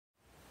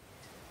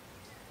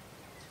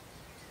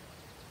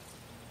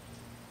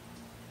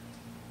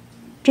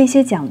这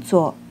些讲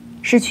座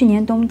是去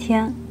年冬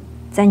天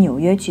在纽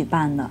约举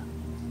办的，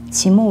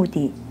其目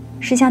的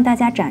是向大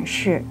家展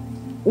示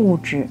物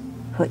质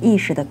和意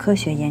识的科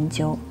学研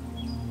究，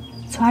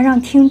从而让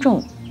听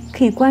众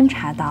可以观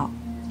察到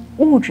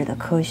物质的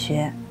科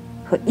学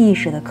和意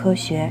识的科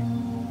学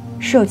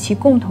是有其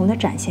共同的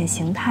展现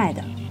形态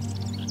的，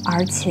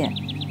而且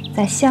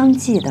在相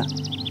继的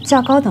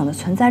较高等的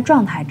存在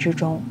状态之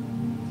中，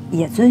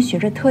也遵循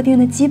着特定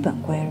的基本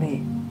规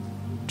律。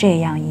这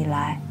样一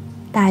来，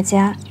大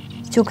家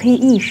就可以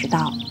意识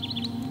到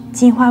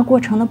进化过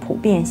程的普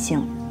遍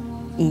性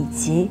以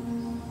及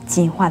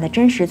进化的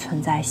真实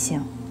存在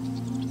性，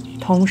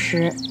同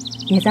时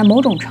也在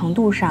某种程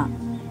度上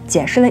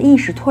解释了意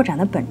识拓展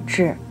的本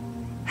质，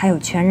还有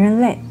全人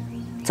类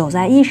走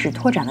在意识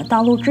拓展的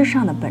道路之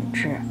上的本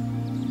质。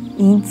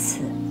因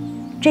此，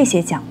这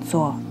些讲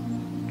座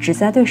旨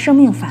在对生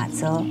命法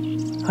则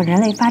和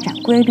人类发展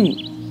规律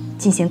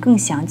进行更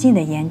详尽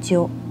的研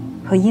究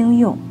和应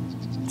用，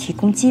提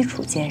供基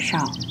础介绍。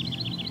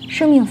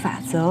生命法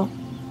则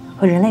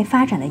和人类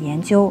发展的研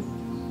究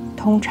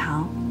通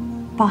常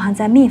包含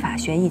在密法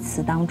学一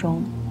词当中。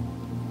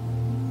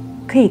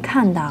可以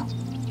看到，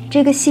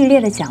这个系列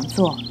的讲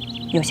座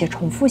有些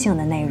重复性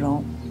的内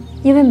容，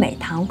因为每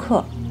堂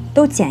课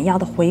都简要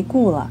地回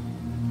顾了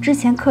之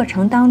前课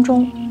程当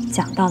中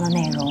讲到的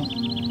内容，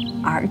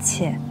而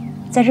且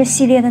在这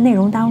系列的内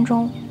容当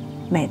中，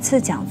每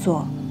次讲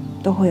座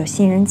都会有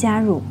新人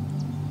加入，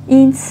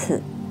因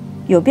此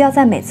有必要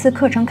在每次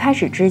课程开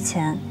始之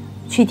前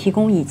去提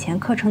供以前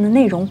课程的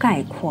内容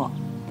概括，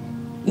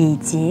以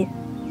及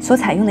所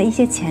采用的一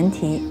些前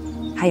提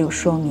还有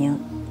说明。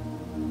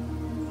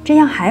这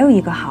样还有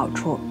一个好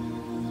处，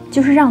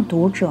就是让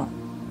读者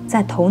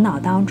在头脑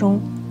当中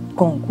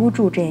巩固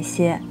住这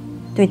些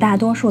对大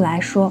多数来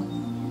说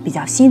比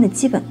较新的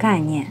基本概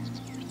念，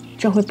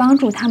这会帮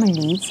助他们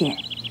理解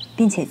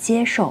并且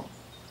接受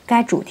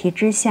该主题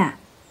之下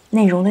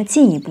内容的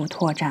进一步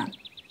拓展。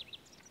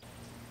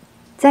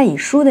在以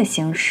书的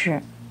形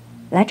式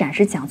来展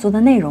示讲座的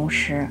内容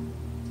时，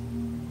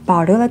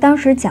保留了当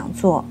时讲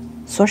座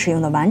所使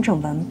用的完整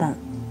文本。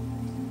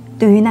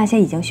对于那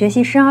些已经学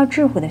习深奥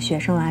智慧的学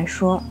生来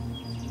说，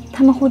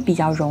他们会比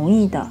较容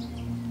易地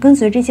跟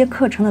随这些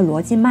课程的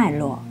逻辑脉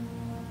络。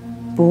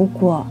不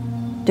过，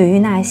对于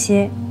那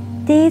些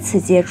第一次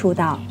接触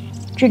到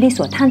这里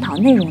所探讨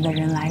内容的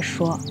人来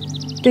说，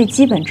对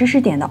基本知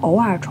识点的偶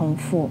尔重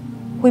复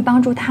会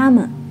帮助他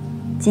们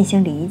进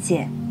行理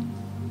解。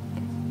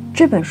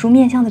这本书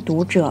面向的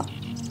读者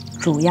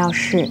主要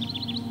是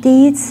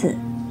第一次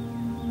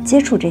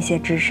接触这些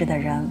知识的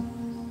人。